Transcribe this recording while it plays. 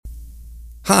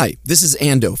Hi, this is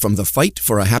Ando from the Fight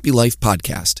for a Happy Life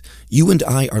podcast. You and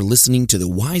I are listening to the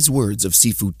wise words of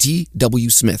Sifu T.W.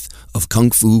 Smith of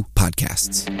Kung Fu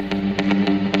Podcasts.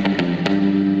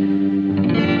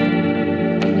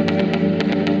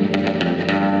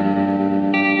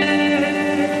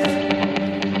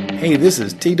 Hey, this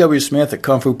is T.W. Smith at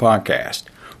Kung Fu Podcast,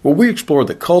 where we explore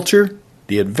the culture,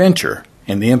 the adventure,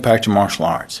 and the impact of martial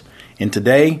arts. And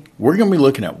today, we're going to be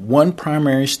looking at one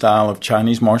primary style of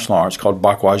Chinese martial arts called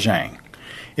BaGua.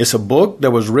 It's a book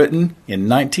that was written in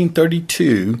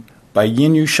 1932 by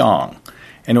Yin Yu Shang,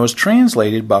 and it was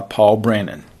translated by Paul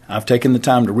Brennan. I've taken the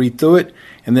time to read through it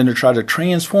and then to try to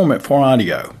transform it for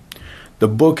audio. The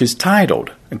book is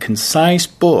titled A Concise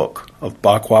Book of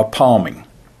BaGua Palming.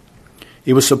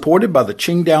 It was supported by the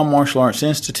Qingdao Martial Arts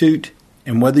Institute,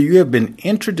 and whether you have been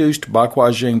introduced to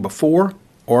BaGua before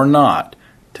or not,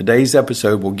 today's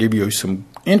episode will give you some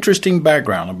interesting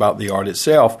background about the art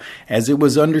itself as it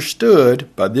was understood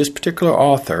by this particular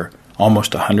author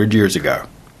almost 100 years ago.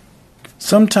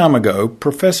 Some time ago,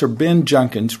 Professor Ben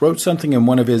Junkins wrote something in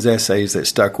one of his essays that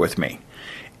stuck with me,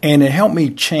 and it helped me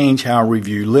change how I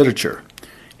review literature.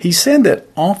 He said that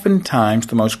oftentimes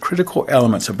the most critical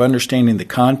elements of understanding the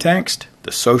context,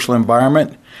 the social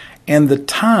environment, and the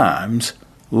times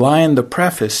lie in the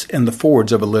preface and the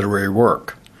forwards of a literary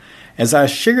work. As I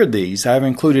shared these, I have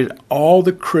included all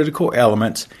the critical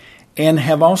elements and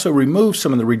have also removed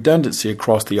some of the redundancy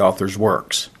across the author's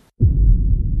works.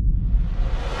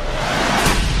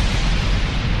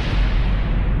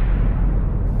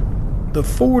 The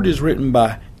foreword is written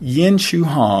by Yin Shu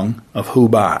Hong of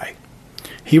Hubei.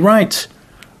 He writes,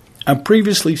 I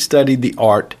previously studied the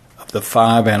art of the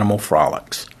 5 animal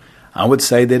frolics. I would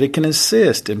say that it can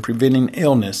assist in preventing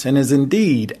illness and is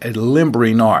indeed a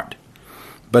limbering art,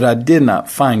 but I did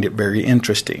not find it very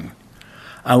interesting.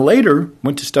 I later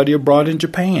went to study abroad in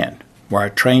Japan, where I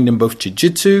trained in both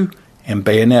jiu-jitsu and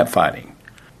bayonet fighting.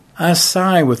 I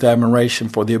sigh with admiration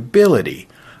for the ability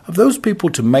of those people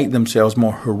to make themselves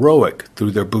more heroic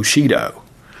through their bushido,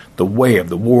 the way of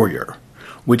the warrior,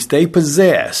 which they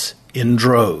possess in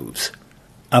droves.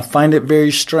 I find it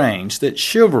very strange that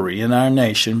chivalry in our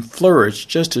nation flourished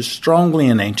just as strongly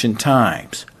in ancient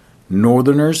times,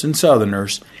 Northerners and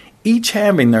Southerners each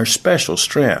having their special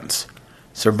strengths,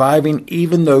 surviving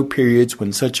even though periods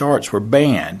when such arts were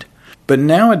banned. But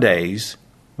nowadays,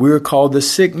 we are called the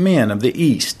sick men of the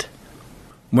East.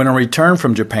 When I returned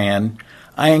from Japan,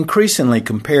 I increasingly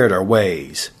compared our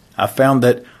ways. I found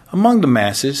that among the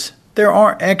masses, there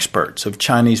are experts of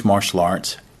Chinese martial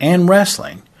arts and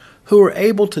wrestling who are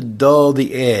able to dull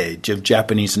the edge of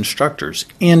Japanese instructors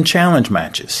in challenge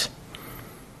matches.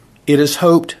 It is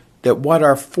hoped that what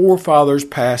our forefathers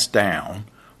passed down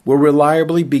will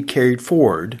reliably be carried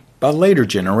forward by later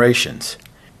generations.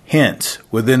 Hence,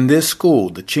 within this school,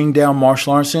 the Qingdao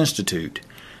Martial Arts Institute,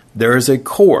 there is a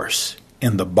course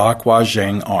in the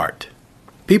BaGua art.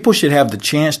 People should have the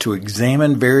chance to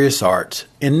examine various arts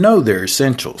and know their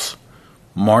essentials.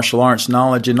 Martial arts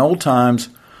knowledge in old times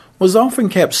was often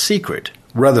kept secret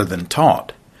rather than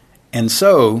taught, and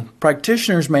so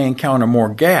practitioners may encounter more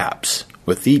gaps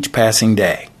with each passing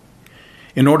day.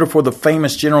 In order for the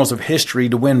famous generals of history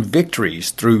to win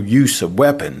victories through use of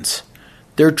weapons,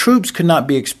 their troops could not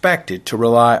be expected to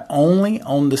rely only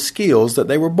on the skills that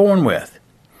they were born with.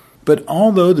 But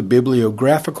although the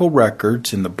bibliographical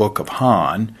records in the Book of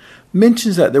Han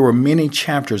mentions that there were many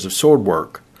chapters of sword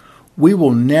work, we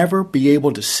will never be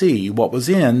able to see what was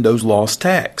in those lost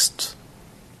texts.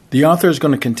 The author is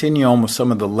going to continue on with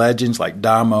some of the legends like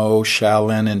Damo,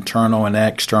 Shaolin, internal and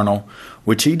external,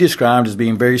 which he described as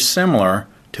being very similar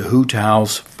to Hu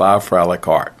Tao's 5 frolic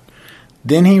art.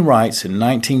 Then he writes in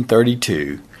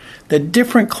 1932 that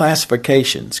different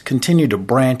classifications continued to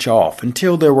branch off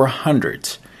until there were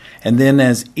hundreds, and then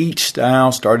as each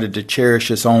style started to cherish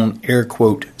its own air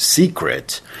quote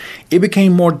secrets, it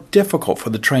became more difficult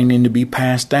for the training to be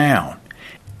passed down.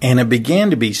 And it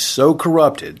began to be so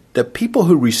corrupted that people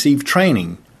who received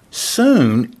training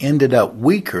soon ended up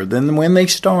weaker than when they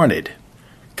started.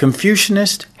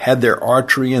 Confucianists had their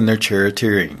archery and their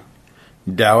charioteering.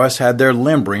 Taoists had their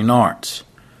limbering arts.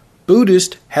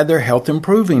 Buddhists had their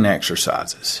health-improving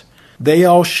exercises. They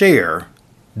all share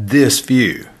this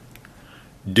view.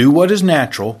 Do what is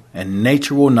natural, and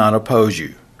nature will not oppose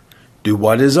you. Do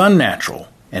what is unnatural,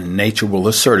 and nature will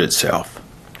assert itself.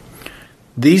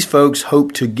 These folks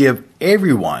hope to give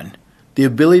everyone the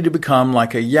ability to become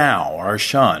like a Yao or a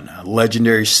Shun, a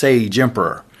legendary sage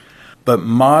emperor. But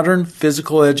modern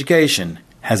physical education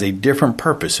has a different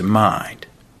purpose in mind.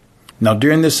 Now,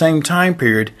 during the same time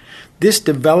period, This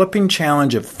developing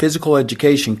challenge of physical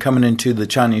education coming into the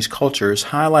Chinese culture is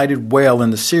highlighted well in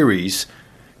the series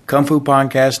Kung Fu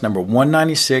Podcast number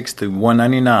 196 through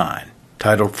 199,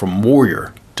 titled From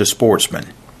Warrior to Sportsman.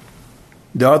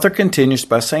 The author continues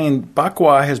by saying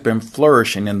BaGua has been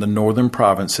flourishing in the northern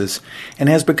provinces and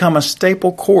has become a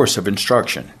staple course of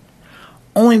instruction.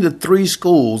 Only the three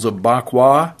schools of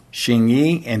BaGua,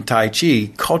 Xingyi, and Tai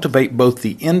Chi cultivate both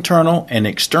the internal and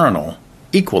external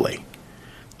equally.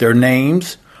 Their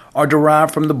names are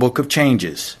derived from the Book of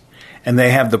Changes, and they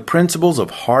have the principles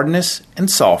of hardness and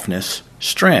softness,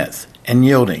 strength and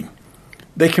yielding.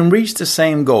 They can reach the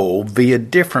same goal via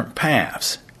different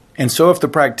paths, and so if the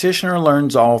practitioner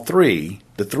learns all three,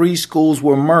 the three schools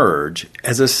will merge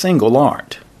as a single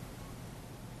art.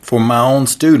 For my own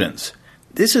students,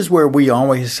 this is where we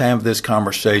always have this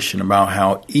conversation about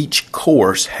how each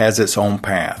course has its own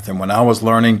path, and when I was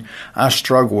learning, I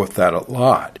struggled with that a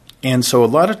lot. And so a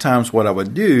lot of times what I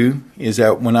would do is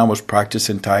that when I was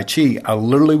practicing Tai Chi, I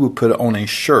literally would put on a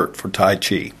shirt for Tai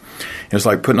Chi. It was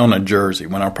like putting on a jersey.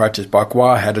 When I practiced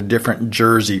BaGua, I had a different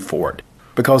jersey for it.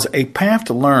 Because a path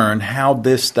to learn how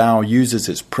this style uses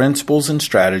its principles and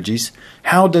strategies,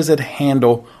 how does it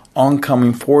handle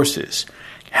oncoming forces,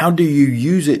 how do you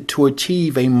use it to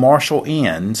achieve a martial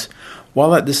ends,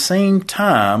 while at the same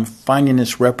time finding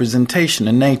its representation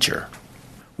in nature.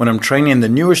 When I'm training the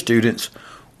newer students,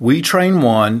 we train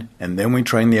one, and then we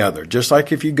train the other. Just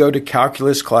like if you go to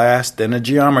calculus class, then a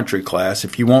geometry class,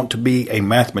 if you want to be a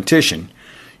mathematician,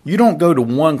 you don't go to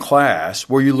one class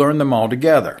where you learn them all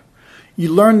together.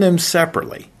 You learn them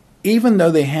separately. Even though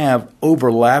they have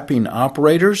overlapping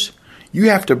operators, you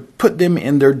have to put them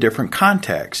in their different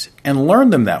contexts and learn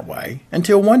them that way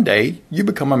until one day you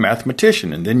become a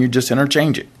mathematician, and then you just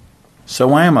interchange it.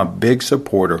 So I am a big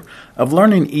supporter of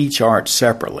learning each art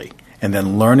separately and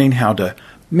then learning how to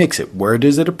mix it. Where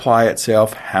does it apply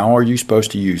itself? How are you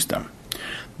supposed to use them?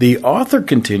 The author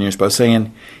continues by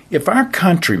saying, if our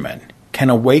countrymen can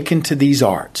awaken to these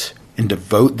arts and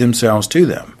devote themselves to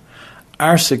them,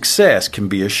 our success can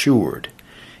be assured.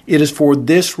 It is for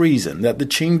this reason that the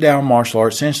Qingdao Martial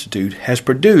Arts Institute has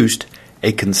produced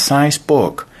a concise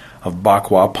book of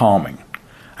BaGua palming.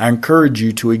 I encourage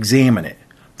you to examine it,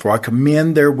 for I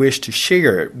commend their wish to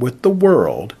share it with the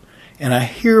world, and I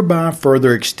hereby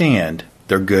further extend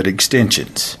their good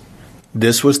extensions.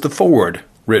 This was the foreword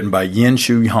written by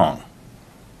Yen-Shu Hong.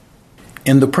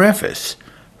 In the preface,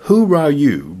 Hu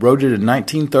Rao-Yu wrote it in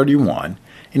 1931,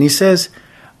 and he says,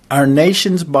 our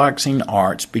nation's boxing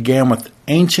arts began with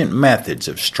ancient methods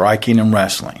of striking and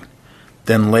wrestling,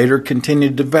 then later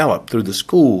continued to develop through the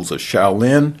schools of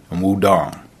Shaolin and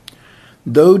Wudong.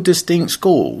 Though distinct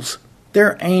schools,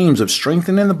 their aims of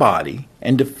strengthening the body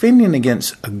and defending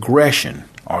against aggression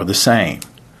are the same.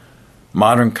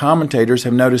 Modern commentators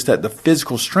have noticed that the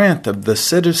physical strength of the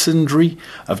citizenry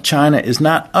of China is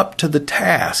not up to the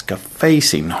task of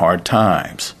facing hard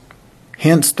times.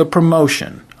 Hence the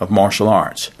promotion of martial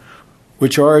arts,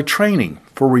 which are a training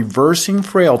for reversing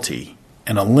frailty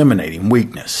and eliminating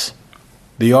weakness.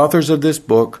 The authors of this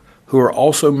book, who are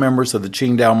also members of the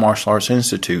Qingdao Martial Arts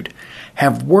Institute,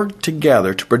 have worked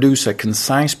together to produce a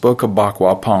concise book of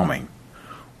BaGua palming.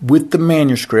 With the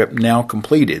manuscript now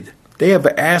completed, they have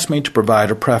asked me to provide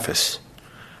a preface.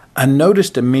 I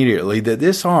noticed immediately that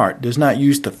this art does not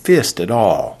use the fist at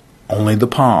all, only the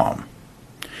palm.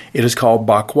 It is called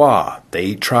BaGua, the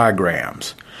 8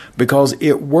 trigrams, because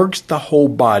it works the whole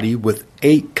body with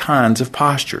 8 kinds of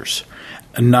postures,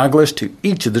 analogous to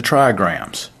each of the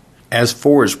trigrams. As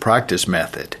for its practice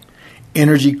method,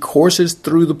 energy courses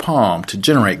through the palm to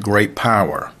generate great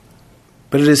power.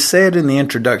 But it is said in the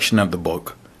introduction of the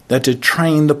book that to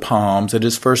train the palms it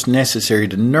is first necessary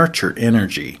to nurture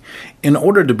energy in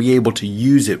order to be able to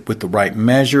use it with the right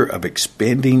measure of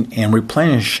expending and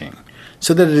replenishing,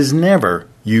 so that it is never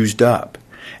used up.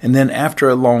 And then after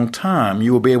a long time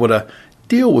you will be able to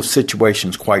deal with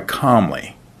situations quite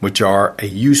calmly, which are a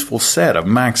useful set of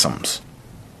maxims.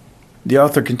 The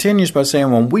author continues by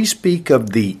saying, when we speak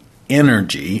of the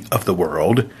energy of the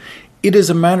world, it is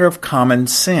a matter of common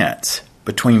sense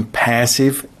between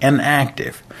passive and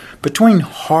active, between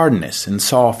hardness and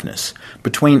softness,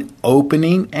 between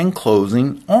opening and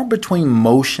closing, or between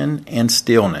motion and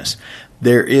stillness.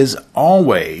 There is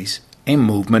always a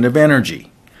movement of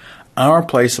energy. Our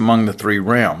place among the 3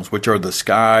 realms, which are the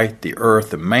sky, the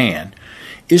earth, and man,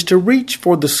 is to reach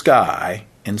for the sky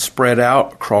and spread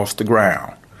out across the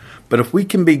ground. But if we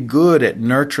can be good at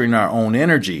nurturing our own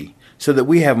energy so that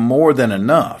we have more than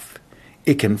enough,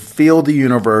 it can fill the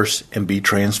universe and be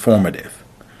transformative.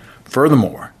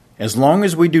 Furthermore, as long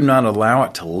as we do not allow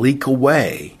it to leak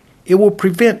away, It will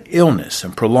prevent illness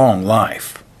and prolong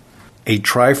life. A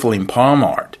trifling palm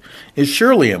art is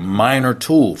surely a minor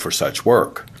tool for such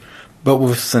work, but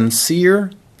with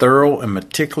sincere, thorough, and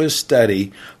meticulous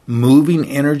study moving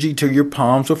energy to your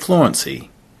palms with fluency,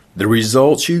 the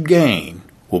results you gain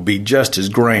will be just as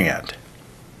grand.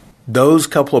 Those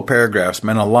couple of paragraphs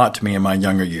meant a lot to me in my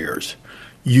younger years.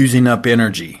 Using up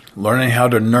energy, learning how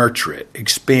to nurture it,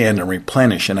 expand, and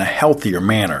replenish in a healthier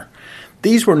manner.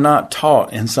 These were not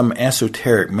taught in some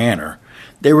esoteric manner.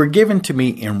 They were given to me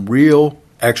in real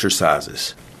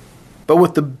exercises. But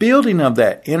with the building of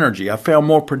that energy, I found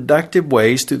more productive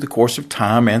ways through the course of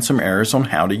time and some errors on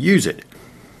how to use it.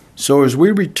 So as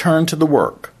we return to the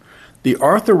work, the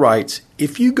author writes,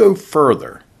 if you go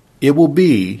further, it will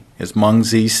be, as Meng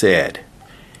Zi said,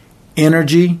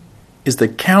 energy is the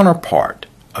counterpart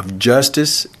of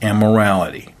justice and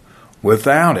morality.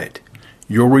 Without it,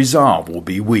 your resolve will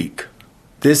be weak.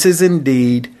 This is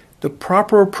indeed the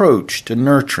proper approach to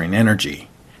nurturing energy,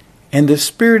 and the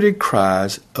spirited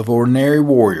cries of ordinary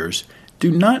warriors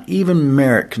do not even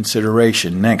merit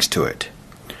consideration next to it.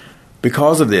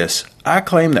 Because of this, I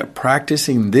claim that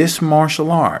practicing this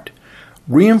martial art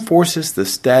reinforces the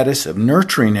status of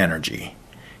nurturing energy,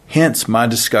 hence my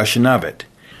discussion of it,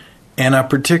 and I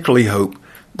particularly hope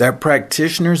that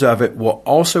practitioners of it will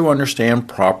also understand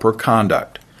proper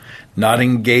conduct, not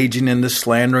engaging in the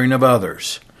slandering of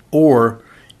others, or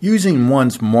using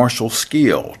one's martial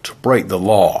skill to break the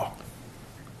law.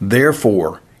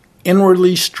 Therefore,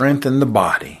 inwardly strengthen the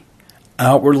body,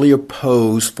 outwardly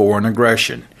oppose foreign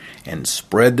aggression, and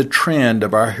spread the trend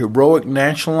of our heroic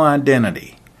national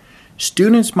identity.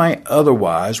 Students might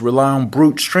otherwise rely on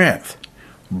brute strength,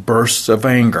 bursts of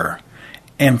anger,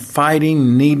 and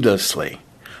fighting needlessly,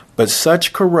 but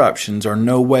such corruptions are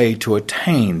no way to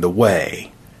attain the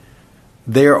way.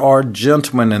 There are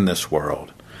gentlemen in this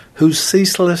world who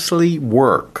ceaselessly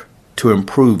work to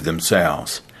improve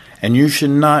themselves, and you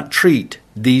should not treat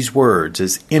these words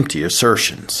as empty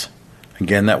assertions.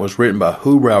 Again, that was written by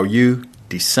Hu Rao Yu,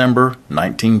 December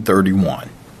 1931.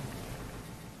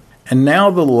 And now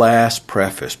the last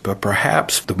preface, but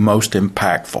perhaps the most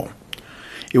impactful.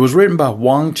 It was written by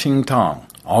Wang Qingtang,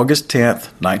 August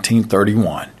 10th,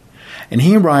 1931. And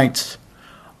he writes,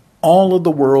 all of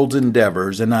the world's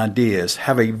endeavors and ideas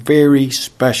have a very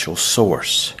special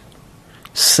source.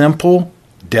 Simple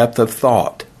depth of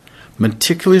thought,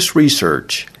 meticulous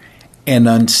research, and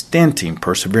unstinting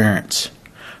perseverance,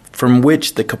 from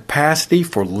which the capacity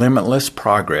for limitless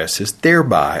progress is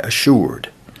thereby assured.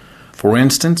 For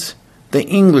instance, the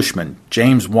Englishman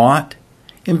James Watt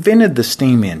invented the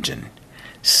steam engine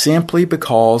simply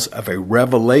because of a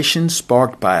revelation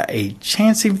sparked by a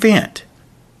chance event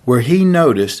where he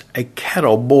noticed a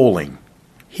kettle boiling.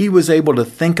 He was able to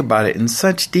think about it in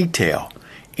such detail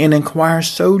and inquire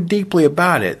so deeply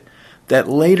about it that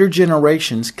later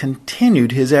generations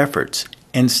continued his efforts,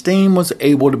 and steam was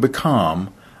able to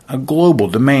become a global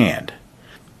demand.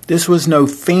 This was no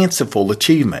fanciful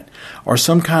achievement or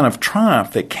some kind of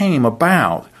triumph that came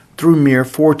about through mere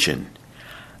fortune.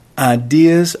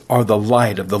 Ideas are the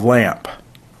light of the lamp.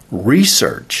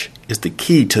 Research is the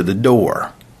key to the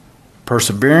door.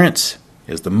 Perseverance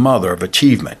is the mother of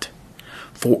achievement.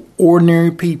 For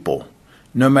ordinary people,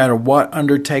 no matter what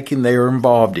undertaking they are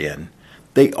involved in,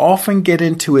 they often get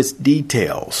into its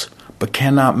details but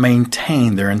cannot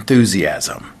maintain their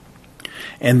enthusiasm.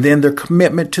 And then their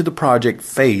commitment to the project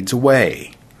fades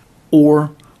away.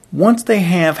 Or, once they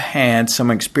have had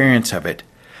some experience of it,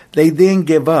 they then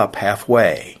give up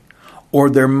halfway. Or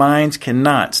their minds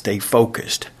cannot stay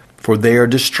focused, for they are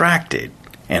distracted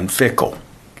and fickle.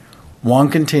 Wang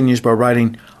continues by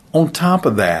writing, on top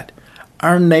of that,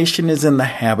 our nation is in the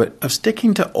habit of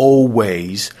sticking to old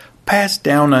ways passed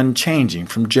down unchanging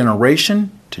from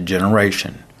generation to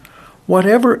generation.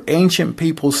 Whatever ancient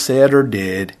people said or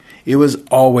did, it was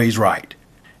always right,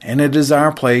 and it is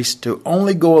our place to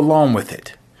only go along with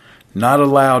it, not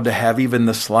allowed to have even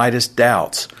the slightest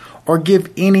doubts or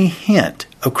give any hint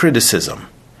of criticism.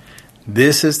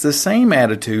 This is the same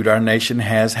attitude our nation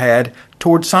has had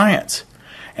toward science,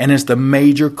 and is the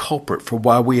major culprit for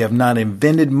why we have not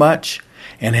invented much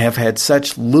and have had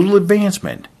such little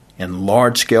advancement in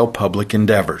large-scale public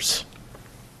endeavors.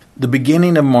 The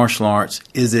beginning of martial arts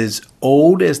is as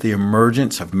old as the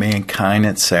emergence of mankind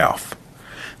itself.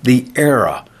 The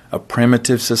era of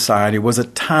primitive society was a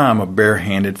time of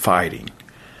bare-handed fighting.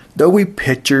 Though we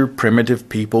picture primitive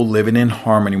people living in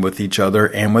harmony with each other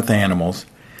and with animals,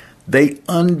 they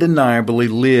undeniably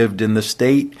lived in the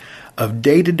state of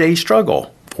day-to-day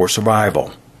struggle for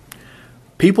survival.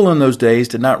 People in those days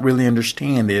did not really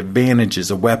understand the advantages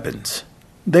of weapons.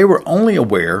 They were only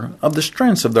aware of the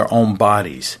strengths of their own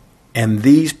bodies, and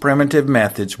these primitive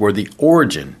methods were the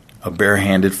origin of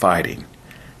barehanded fighting.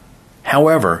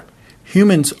 However,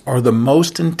 humans are the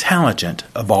most intelligent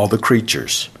of all the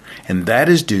creatures, and that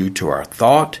is due to our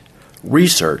thought,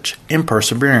 research, and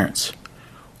perseverance.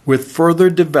 With further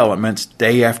developments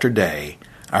day after day,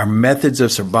 our methods of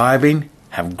surviving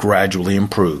have gradually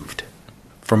improved.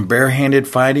 From barehanded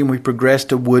fighting, we progressed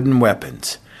to wooden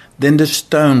weapons, then to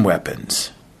stone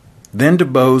weapons, then to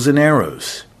bows and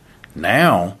arrows.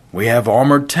 Now we have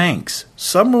armored tanks,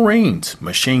 submarines,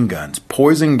 machine guns,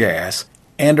 poison gas,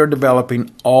 and are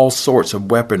developing all sorts of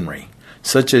weaponry,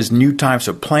 such as new types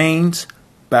of planes,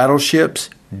 battleships,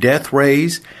 death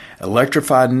rays,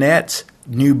 electrified nets,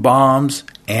 new bombs,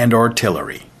 and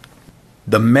artillery.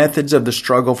 The methods of the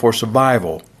struggle for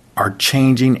survival are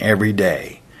changing every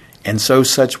day, and so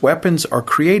such weapons are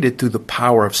created through the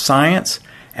power of science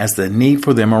as the need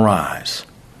for them arrives.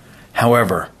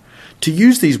 However, to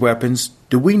use these weapons,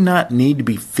 do we not need to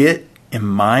be fit in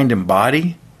mind and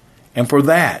body? And for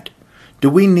that, do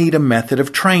we need a method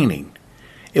of training?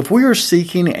 If we are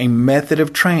seeking a method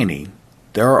of training,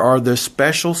 there are the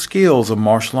special skills of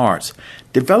martial arts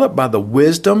developed by the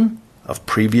wisdom of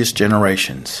previous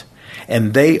generations,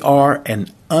 and they are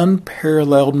an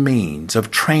unparalleled means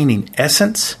of training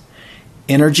essence,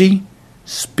 energy,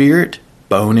 spirit,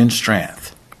 bone, and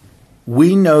strength.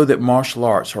 We know that martial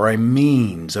arts are a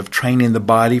means of training the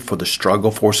body for the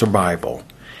struggle for survival,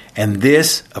 and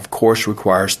this, of course,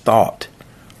 requires thought,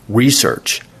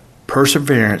 research,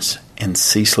 perseverance, and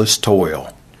ceaseless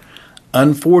toil.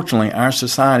 Unfortunately, our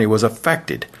society was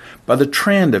affected by the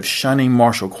trend of shunning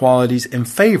martial qualities in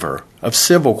favor of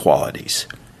civil qualities,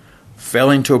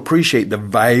 failing to appreciate the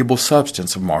valuable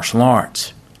substance of martial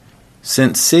arts.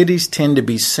 Since cities tend to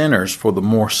be centers for the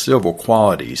more civil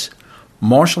qualities,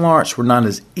 martial arts were not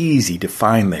as easy to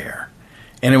find there,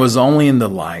 and it was only in the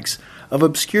likes of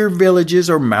obscure villages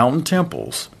or mountain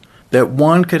temples that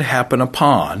one could happen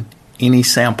upon any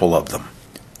sample of them.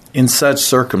 In such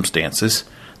circumstances,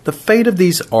 the fate of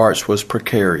these arts was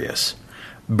precarious,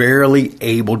 barely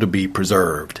able to be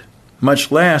preserved,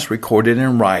 much less recorded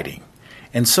in writing,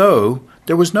 and so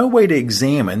there was no way to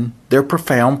examine their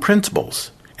profound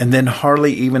principles, and then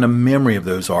hardly even a memory of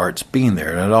those arts being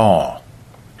there at all.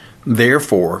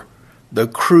 Therefore, the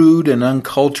crude and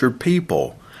uncultured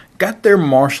people got their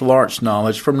martial arts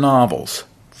knowledge from novels,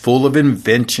 full of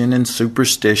invention and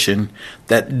superstition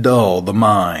that dull the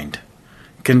mind.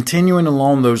 Continuing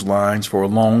along those lines for a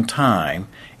long time,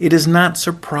 it is not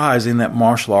surprising that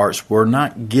martial arts were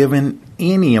not given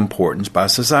any importance by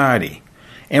society,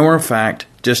 and were in fact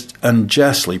just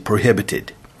unjustly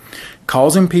prohibited,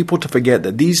 causing people to forget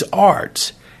that these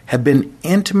arts have been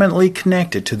intimately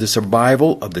connected to the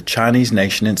survival of the Chinese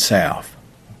nation itself,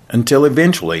 until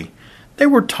eventually they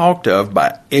were talked of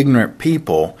by ignorant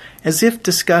people as if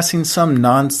discussing some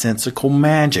nonsensical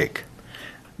magic.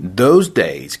 Those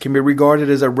days can be regarded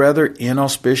as a rather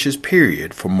inauspicious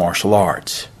period for martial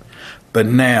arts. But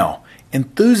now,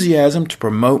 enthusiasm to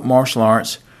promote martial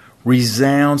arts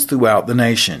resounds throughout the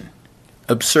nation.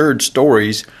 Absurd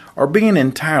stories are being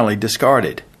entirely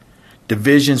discarded.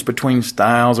 Divisions between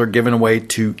styles are given way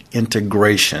to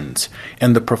integrations,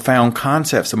 and the profound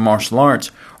concepts of martial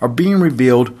arts are being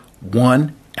revealed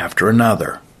one after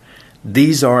another.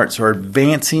 These arts are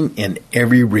advancing in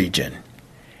every region,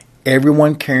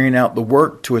 everyone carrying out the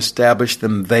work to establish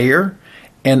them there,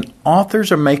 and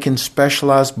authors are making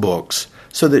specialized books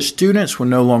so that students will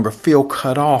no longer feel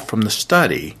cut off from the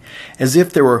study as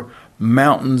if there were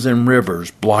mountains and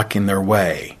rivers blocking their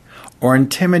way, or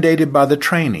intimidated by the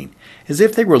training as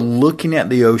if they were looking at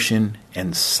the ocean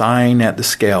and sighing at the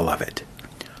scale of it.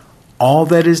 All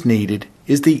that is needed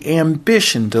is the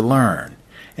ambition to learn,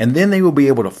 and then they will be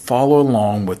able to follow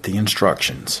along with the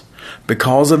instructions.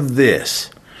 Because of this,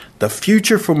 the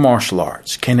future for martial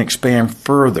arts can expand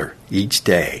further each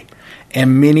day,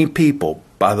 and many people,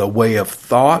 by the way of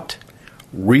thought,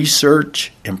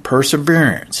 research, and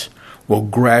perseverance, will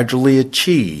gradually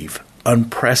achieve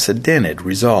unprecedented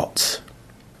results.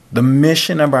 The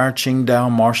mission of our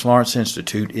Qingdao Martial Arts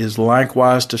Institute is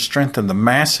likewise to strengthen the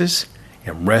masses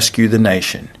and rescue the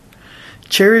nation,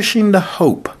 cherishing the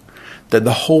hope that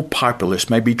the whole populace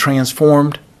may be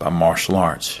transformed by martial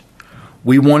arts.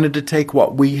 We wanted to take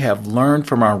what we have learned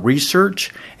from our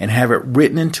research and have it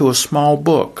written into a small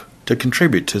book to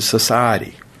contribute to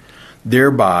society,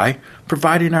 thereby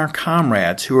providing our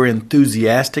comrades who are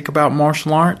enthusiastic about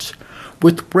martial arts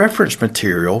with reference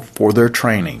material for their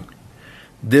training.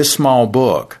 This small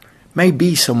book may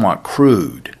be somewhat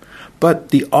crude, but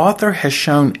the author has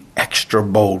shown extra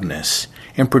boldness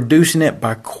and producing it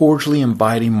by cordially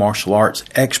inviting martial arts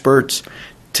experts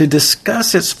to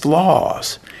discuss its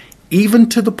flaws, even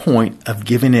to the point of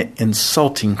giving it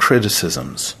insulting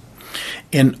criticisms,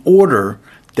 in order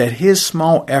that his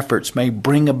small efforts may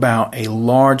bring about a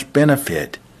large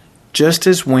benefit, just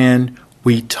as when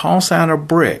we toss out a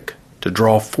brick to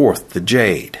draw forth the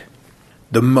jade.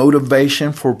 The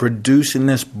motivation for producing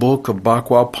this book of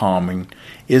BaGua palming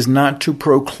is not to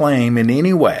proclaim in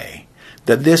any way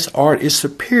that this art is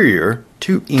superior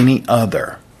to any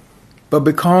other, but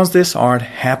because this art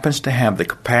happens to have the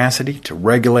capacity to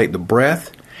regulate the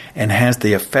breath and has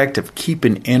the effect of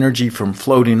keeping energy from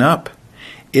floating up,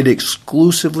 it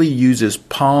exclusively uses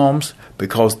palms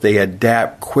because they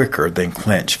adapt quicker than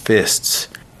clenched fists.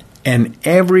 And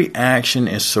every action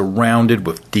is surrounded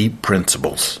with deep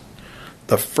principles.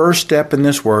 The first step in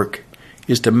this work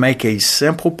is to make a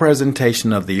simple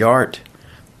presentation of the art.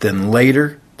 Then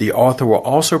later, the author will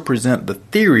also present the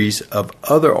theories of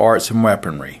other arts and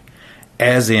weaponry,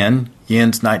 as in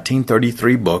Yin's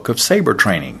 1933 book of saber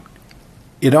training.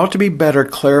 It ought to be better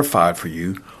clarified for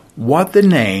you what the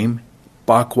name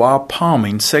BaGua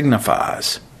palming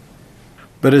signifies.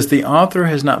 But as the author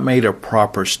has not made a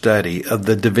proper study of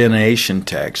the divination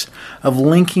text of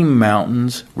linking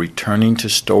mountains, returning to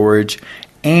storage,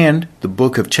 and the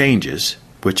Book of Changes,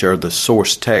 which are the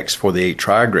source text for the 8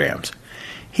 trigrams,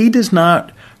 he does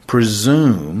not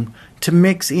presume to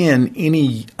mix in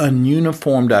any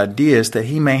ununiformed ideas that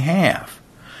he may have.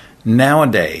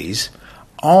 Nowadays,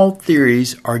 all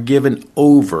theories are given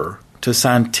over to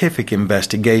scientific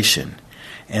investigation,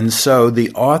 and so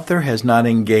the author has not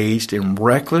engaged in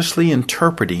recklessly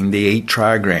interpreting the 8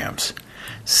 trigrams,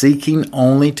 seeking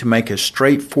only to make a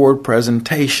straightforward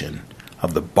presentation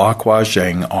of the BaGua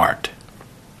Zhang art.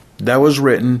 That was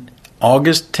written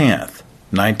August 10th,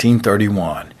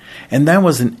 1931, and that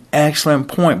was an excellent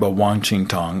point by Wang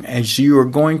Qingtong, as you are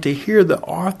going to hear the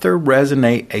author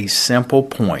resonate a simple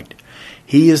point.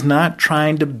 He is not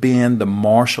trying to bend the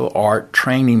martial art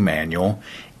training manual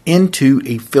into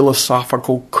a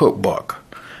philosophical cookbook.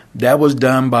 That was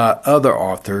done by other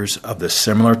authors of the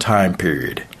similar time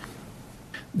period.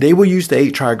 They will use the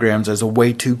 8 trigrams as a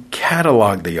way to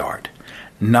catalog the art,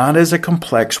 not as a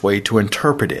complex way to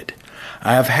interpret it.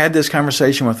 I have had this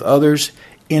conversation with others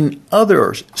in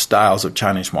other styles of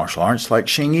Chinese martial arts, like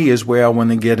Xingyi as well, when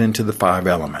they get into the 5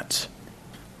 elements.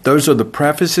 Those are the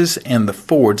prefaces and the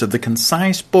forwards of the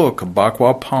concise book of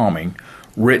BaGua palming,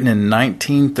 written in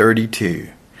 1932.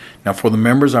 Now, for the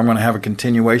members, I'm going to have a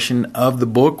continuation of the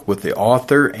book with the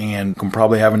author and can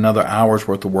probably have another hour's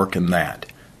worth of work in that.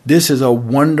 This is a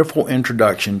wonderful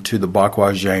introduction to the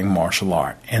BaGua Zhang martial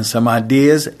art and some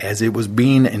ideas as it was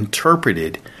being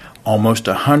interpreted almost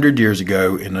 100 years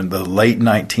ago in the late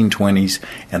 1920s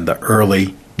and the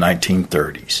early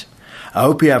 1930s. I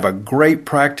hope you have a great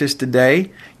practice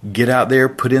today. Get out there,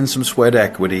 put in some sweat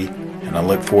equity, and I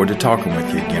look forward to talking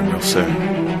with you again real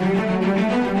soon.